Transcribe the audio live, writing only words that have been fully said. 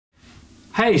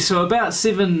Hey, so about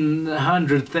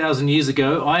 700,000 years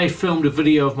ago, I filmed a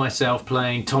video of myself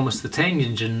playing Thomas the Tank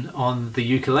Engine on the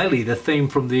ukulele, the theme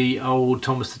from the old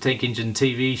Thomas the Tank Engine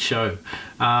TV show.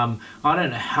 I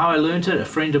don't know how I learned it. A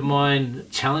friend of mine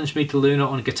challenged me to learn it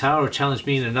on guitar, or challenged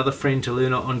me and another friend to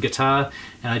learn it on guitar,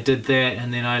 and I did that,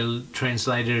 and then I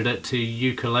translated it to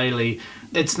ukulele.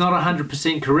 It's not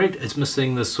 100% correct. It's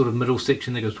missing this sort of middle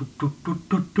section that goes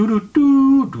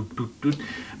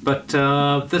but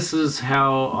this is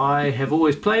how I have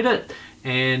always played it,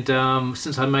 and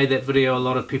since I made that video, a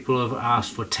lot of people have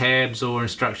asked for tabs or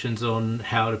instructions on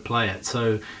how to play it.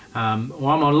 So well,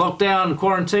 I'm on lockdown,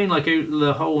 quarantine, like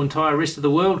the whole entire rest of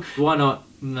the world. Why not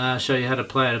show you how to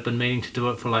play it? I've been meaning to do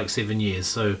it for like 7 years.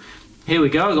 So here we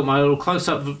go. I've got my little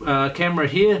close-up camera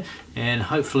here, and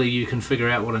hopefully you can figure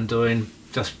out what I'm doing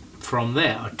just from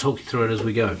there. I'll talk you through it as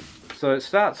we go. So it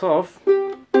starts off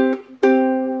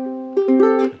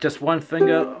just one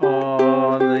finger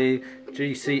on the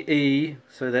G, C, E,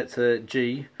 so that's a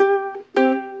G,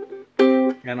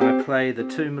 and I play the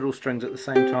two middle strings at the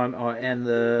same time, and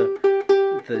the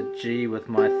G with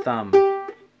my thumb,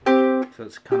 so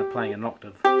it's kind of playing an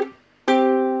octave.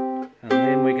 And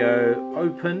then we go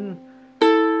open,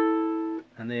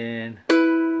 and then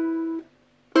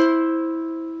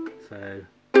so,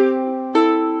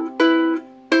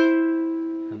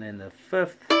 and then the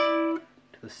fifth to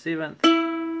the seventh,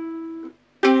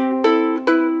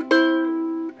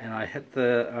 and I hit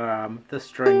the this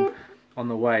string on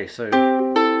the way, so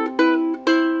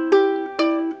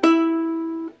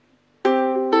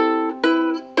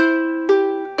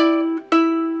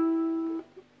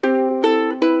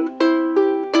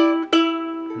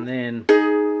and then,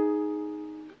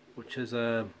 which is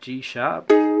a G sharp.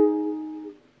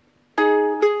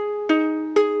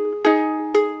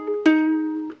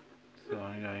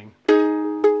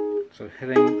 So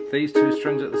hitting these two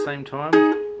strings at the same time,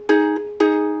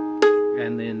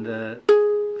 and then the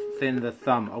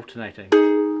thumb alternating.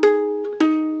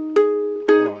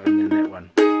 Oh, and then that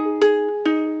one.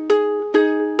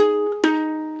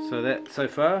 So that so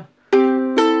far.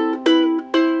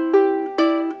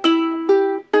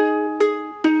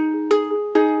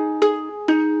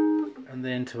 And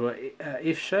then to a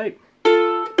F shape. So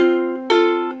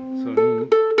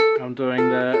I'm doing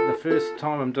the first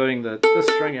time I'm doing this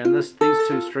string and these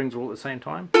two strings all at the same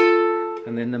time,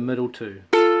 and then the middle two,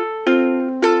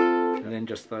 and then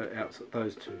just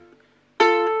those two.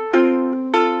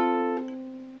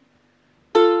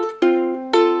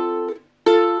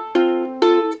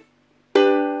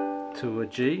 To a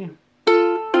G.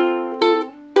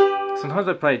 Sometimes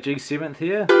I play a G7th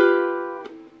here.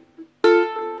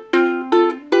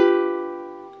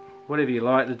 Whatever you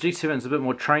like. The G7 is a bit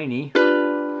more trainy.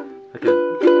 Like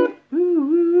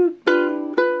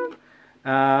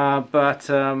but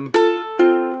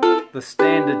the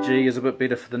standard G is a bit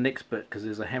better for the next bit because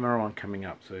there's a hammer on coming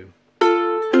up. So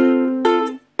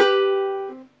and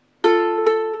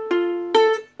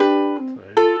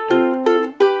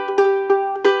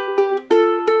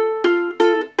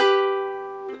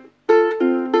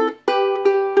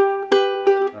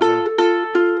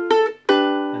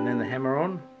then the hammer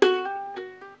on.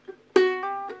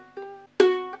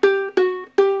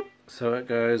 So it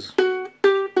goes,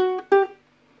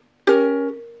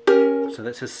 so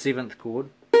that's his 7th chord.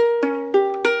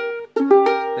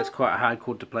 That's quite a hard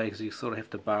chord to play because you sort of have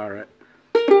to bar it.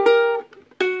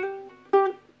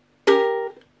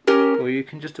 Or you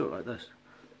can just do it like this.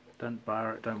 Don't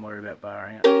bar it, don't worry about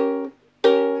barring it.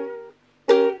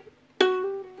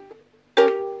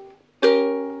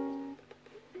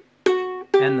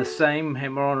 And the same,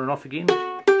 hammer on and off again.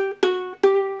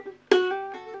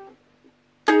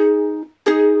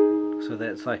 So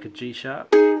that's like a G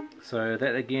sharp. So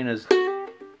that again is,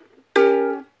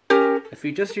 if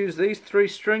you just use these three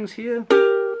strings here,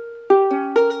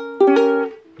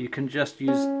 you can just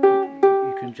do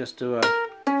a,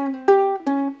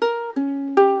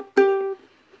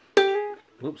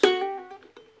 whoops,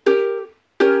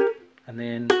 and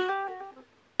then,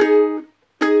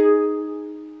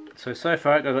 so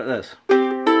far it goes like this.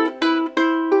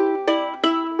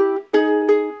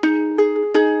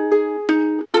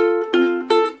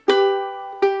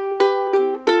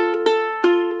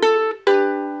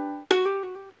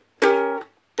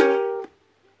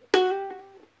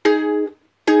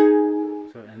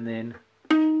 And then,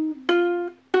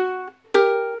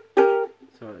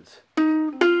 so it's,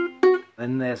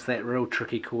 then there's that real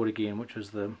tricky chord again, which is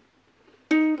the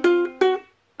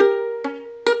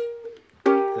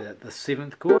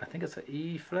 7th chord. I think it's an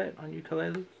E flat on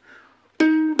ukulele.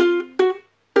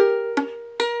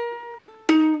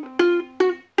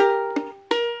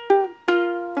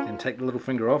 take the little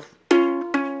finger off,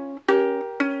 and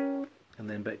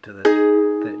then back to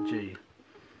that G.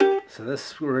 So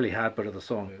this is a really hard bit of the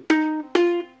song.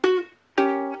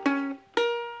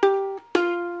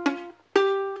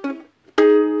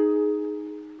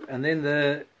 And then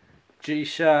the G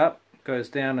sharp goes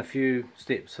down a few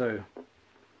steps, so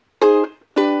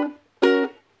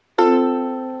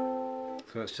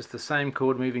it's just the same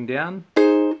chord moving down.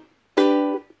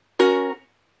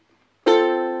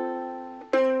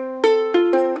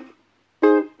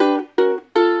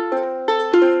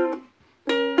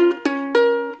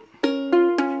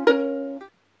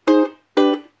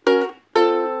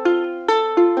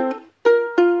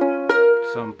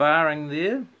 So I'm barring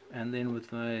there, and then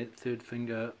with my third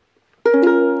finger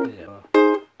there.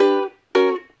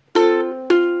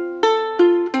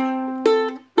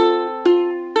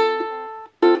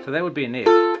 So that would be an F,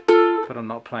 but I'm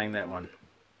not playing that one.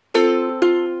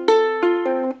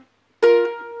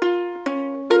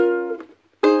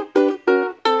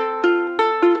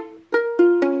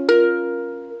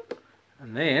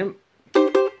 And then,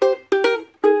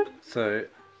 so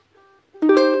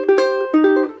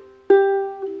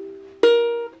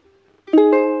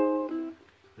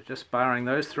just barring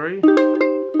those three,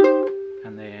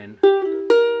 and then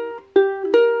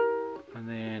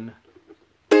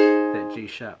that G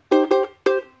sharp. You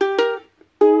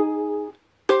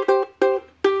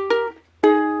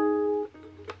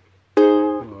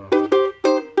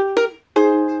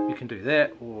can do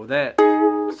that or that,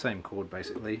 same chord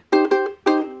basically.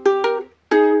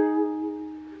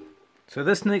 So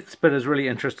this next bit is really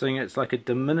interesting. It's like a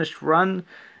diminished run,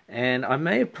 and I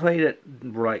may have played it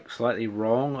slightly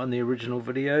wrong on the original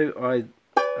video. I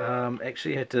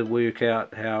actually had to work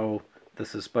out how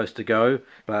this is supposed to go,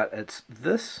 but it's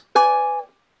this.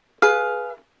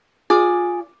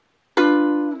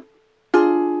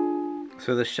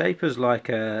 So the shape is like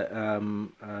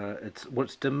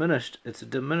it's diminished. It's a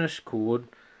diminished chord,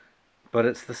 but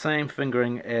it's the same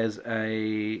fingering as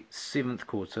a 7th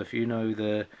chord. So if you know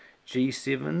the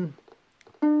G7,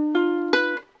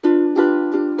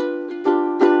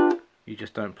 you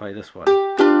just don't play this one.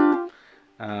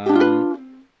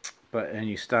 And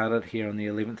you start it here on the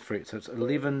 11th fret. So it's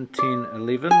 11, 10,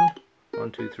 11.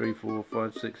 1, 2, 3, 4,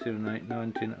 5, 6, 7, 8,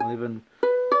 9, 10, 11.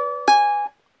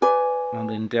 And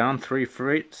then down 3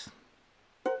 frets.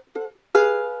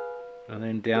 And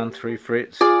then down 3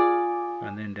 frets.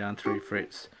 And then down 3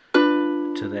 frets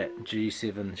to that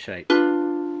G7 shape.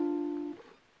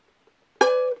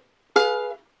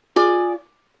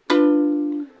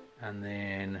 And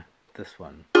then this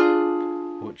one,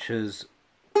 which is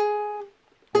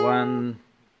 1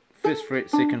 1st fret,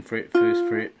 2nd fret, 1st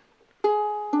fret.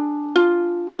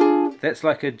 That's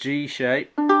like a G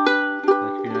shape, like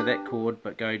if you know that chord,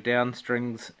 but go down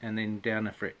strings and then down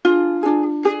a fret.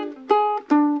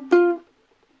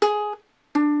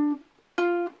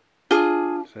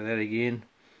 So that again.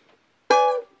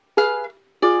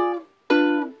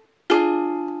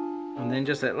 And then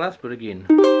just that last bit again.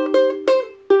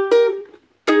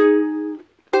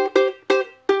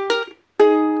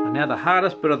 Now the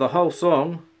hardest bit of the whole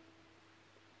song.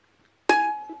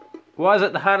 Why is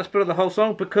it the hardest bit of the whole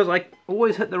song? Because I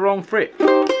always hit the wrong fret.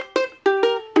 1,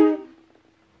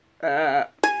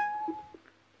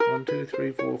 2,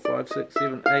 3, 4, 5, 6,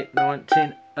 7, 8, 9,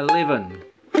 10, 11.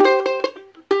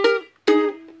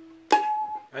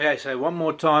 Okay, so one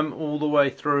more time all the way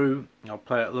through. I'll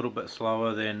play it a little bit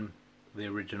slower than the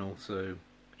original, so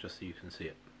just so you can see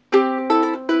it.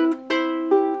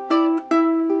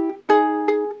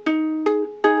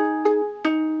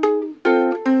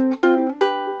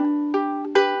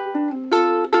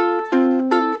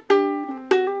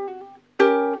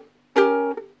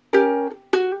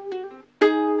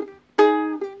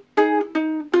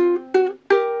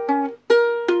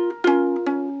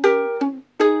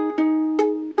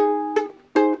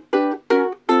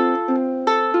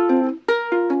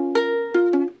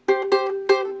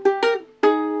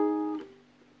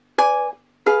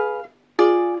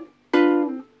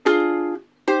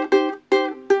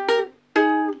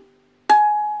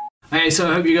 Okay,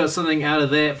 so I hope you got something out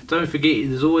of that. Don't forget,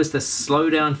 there's always the slow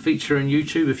down feature in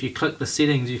YouTube. If you click the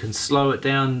settings, you can slow it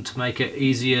down to make it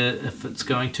easier if it's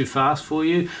going too fast for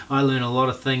you. I learn a lot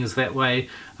of things that way,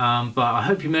 but I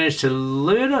hope you managed to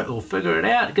learn it or figure it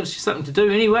out. It gives you something to do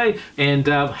anyway. And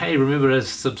hey, remember to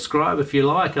subscribe if you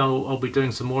like. I'll be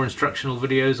doing some more instructional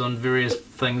videos on various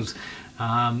things,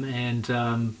 and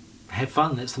have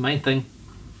fun. That's the main thing.